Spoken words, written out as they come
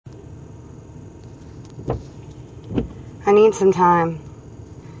I need some time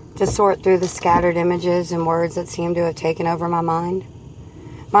to sort through the scattered images and words that seem to have taken over my mind.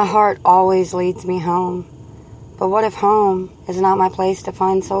 My heart always leads me home, but what if home is not my place to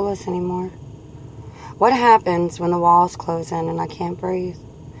find solace anymore? What happens when the walls close in and I can't breathe?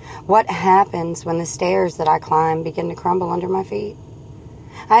 What happens when the stairs that I climb begin to crumble under my feet?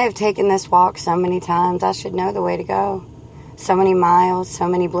 I have taken this walk so many times, I should know the way to go. So many miles, so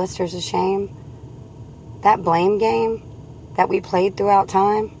many blisters of shame. That blame game that we played throughout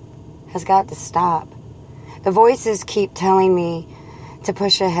time has got to stop. The voices keep telling me to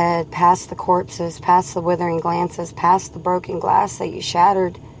push ahead, past the corpses, past the withering glances, past the broken glass that you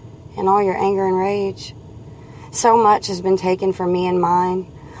shattered in all your anger and rage. So much has been taken from me and mine.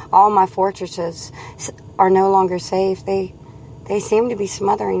 All my fortresses are no longer safe. They seem to be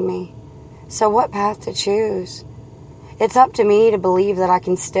smothering me. So what path to choose? It's up to me to believe that I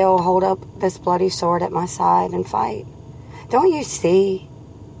can still hold up this bloody sword at my side and fight. Don't you see?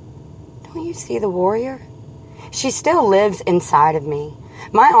 Don't you see the warrior? She still lives inside of me.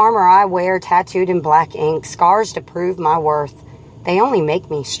 My armor I wear tattooed in black ink, scars to prove my worth. They only make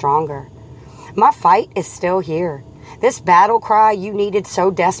me stronger. My fight is still here. This battle cry you needed so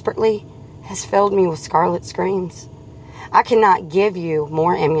desperately has filled me with scarlet screams. I cannot give you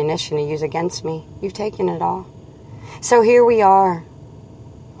more ammunition to use against me. You've taken it all. So here we are,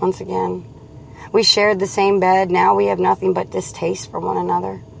 once again. We shared the same bed. Now we have nothing but distaste for one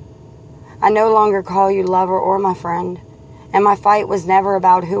another. I no longer call you lover or my friend. And my fight was never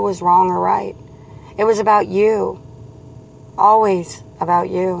about who was wrong or right. It was about you. Always about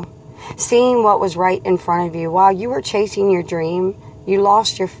you. Seeing what was right in front of you. While you were chasing your dream, you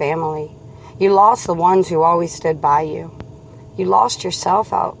lost your family. You lost the ones who always stood by you. You lost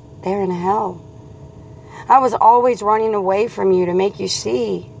yourself out there in hell. I was always running away from you to make you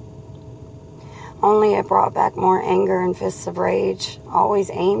see. Only it brought back more anger and fists of rage, always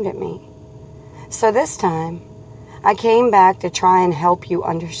aimed at me. So this time, I came back to try and help you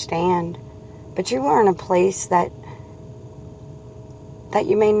understand. But you are in a place that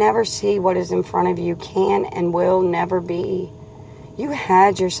you may never see what is in front of you, can and will never be. You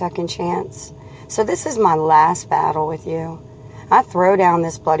had your second chance. So this is my last battle with you. I throw down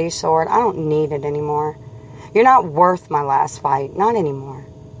this bloody sword. I don't need it anymore. You're not worth my last fight. Not anymore.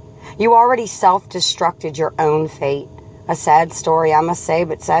 You already self-destructed your own fate. A sad story, I must say,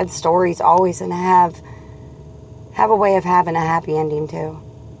 but sad stories always have a way of having a happy ending too.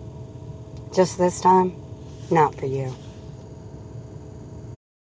 Just this time, not for you.